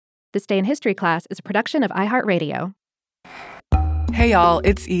This Day in History class is a production of iHeartRadio. Hey y'all,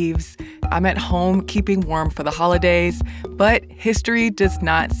 it's Eves. I'm at home keeping warm for the holidays, but history does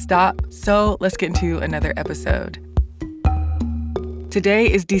not stop, so let's get into another episode.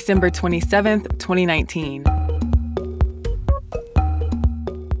 Today is December 27th, 2019.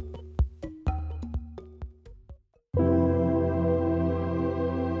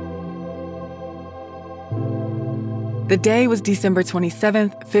 The day was December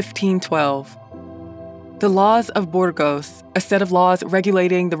 27th, 1512. The laws of Burgos, a set of laws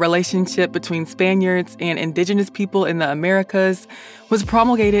regulating the relationship between Spaniards and indigenous people in the Americas, was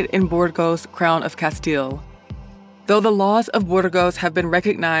promulgated in Burgos, Crown of Castile. Though the laws of Burgos have been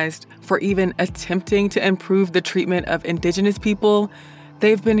recognized for even attempting to improve the treatment of indigenous people,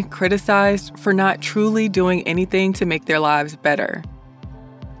 they've been criticized for not truly doing anything to make their lives better.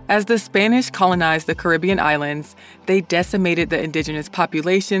 As the Spanish colonized the Caribbean islands, they decimated the indigenous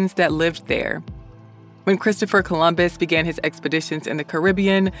populations that lived there. When Christopher Columbus began his expeditions in the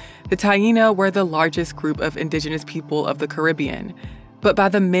Caribbean, the Taíno were the largest group of indigenous people of the Caribbean. But by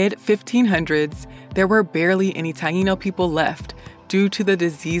the mid-1500s, there were barely any Taíno people left due to the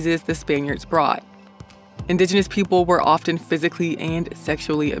diseases the Spaniards brought. Indigenous people were often physically and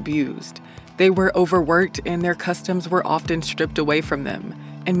sexually abused. They were overworked and their customs were often stripped away from them,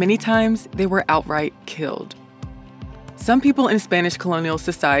 and many times they were outright killed. Some people in Spanish colonial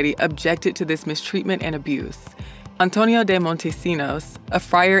society objected to this mistreatment and abuse. Antonio de Montesinos, a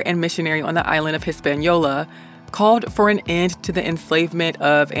friar and missionary on the island of Hispaniola, called for an end to the enslavement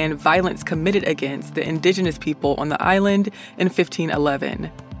of and violence committed against the indigenous people on the island in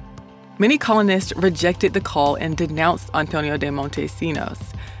 1511. Many colonists rejected the call and denounced Antonio de Montesinos,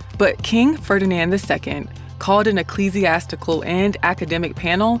 but King Ferdinand II called an ecclesiastical and academic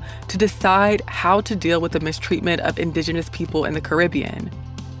panel to decide how to deal with the mistreatment of indigenous people in the Caribbean.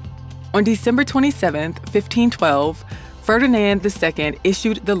 On December 27, 1512, Ferdinand II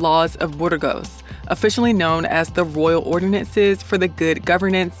issued the Laws of Burgos, officially known as the Royal Ordinances for the Good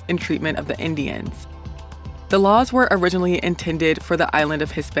Governance and Treatment of the Indians. The laws were originally intended for the island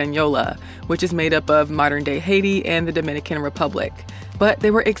of Hispaniola, which is made up of modern-day Haiti and the Dominican Republic, but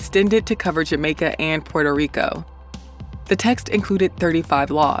they were extended to cover Jamaica and Puerto Rico. The text included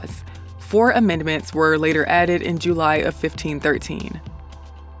 35 laws. 4 amendments were later added in July of 1513.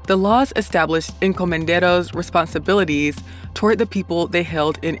 The laws established encomenderos' responsibilities toward the people they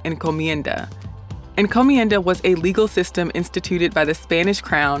held in encomienda. Encomienda was a legal system instituted by the Spanish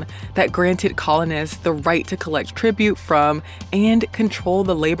crown that granted colonists the right to collect tribute from and control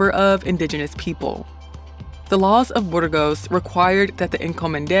the labor of indigenous people. The laws of Burgos required that the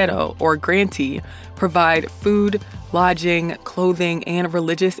encomendero, or grantee, provide food, lodging, clothing, and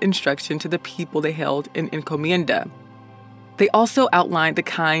religious instruction to the people they held in encomienda. They also outlined the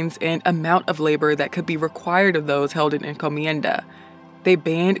kinds and amount of labor that could be required of those held in encomienda. They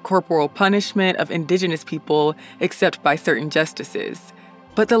banned corporal punishment of indigenous people except by certain justices.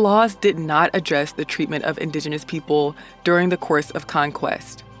 But the laws did not address the treatment of indigenous people during the course of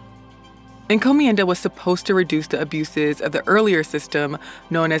conquest. Encomienda was supposed to reduce the abuses of the earlier system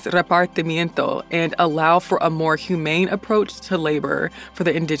known as repartimiento and allow for a more humane approach to labor for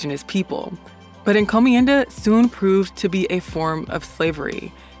the indigenous people. But encomienda soon proved to be a form of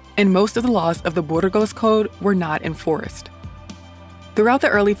slavery, and most of the laws of the Burgos Code were not enforced. Throughout the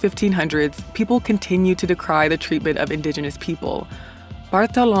early 1500s, people continued to decry the treatment of indigenous people.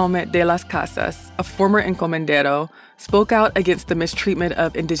 Bartolomé de las Casas, a former encomendero, spoke out against the mistreatment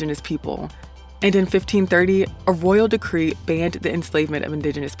of indigenous people. And in 1530, a royal decree banned the enslavement of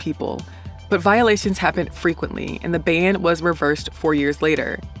indigenous people. But violations happened frequently, and the ban was reversed 4 years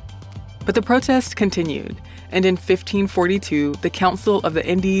later. But the protests continued, and in 1542, the Council of the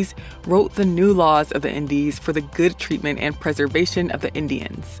Indies wrote the new laws of the Indies for the good treatment and preservation of the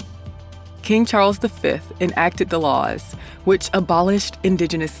Indians. King Charles V enacted the laws, which abolished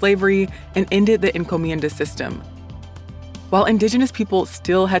indigenous slavery and ended the encomienda system. While indigenous people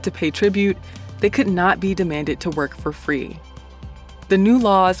still had to pay tribute, they could not be demanded to work for free. The new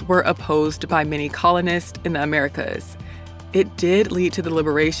laws were opposed by many colonists in the Americas. It did lead to the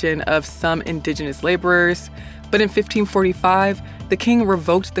liberation of some indigenous laborers, but in 1545, the king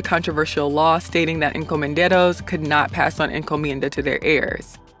revoked the controversial law stating that encomenderos could not pass on encomienda to their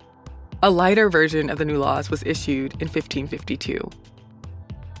heirs. A lighter version of the new laws was issued in 1552.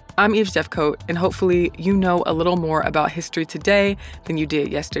 I'm Eve Jeffcoat, and hopefully you know a little more about history today than you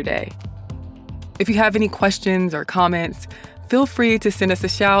did yesterday. If you have any questions or comments, feel free to send us a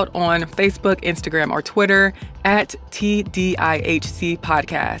shout on Facebook, Instagram, or Twitter at TDIHC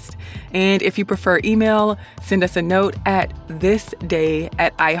Podcast. And if you prefer email, send us a note at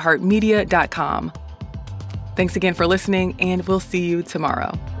thisday@iheartmedia.com. Thanks again for listening, and we'll see you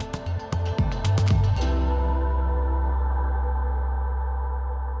tomorrow.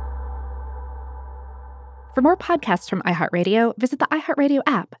 For more podcasts from iHeartRadio, visit the iHeartRadio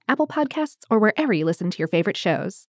app, Apple Podcasts, or wherever you listen to your favorite shows.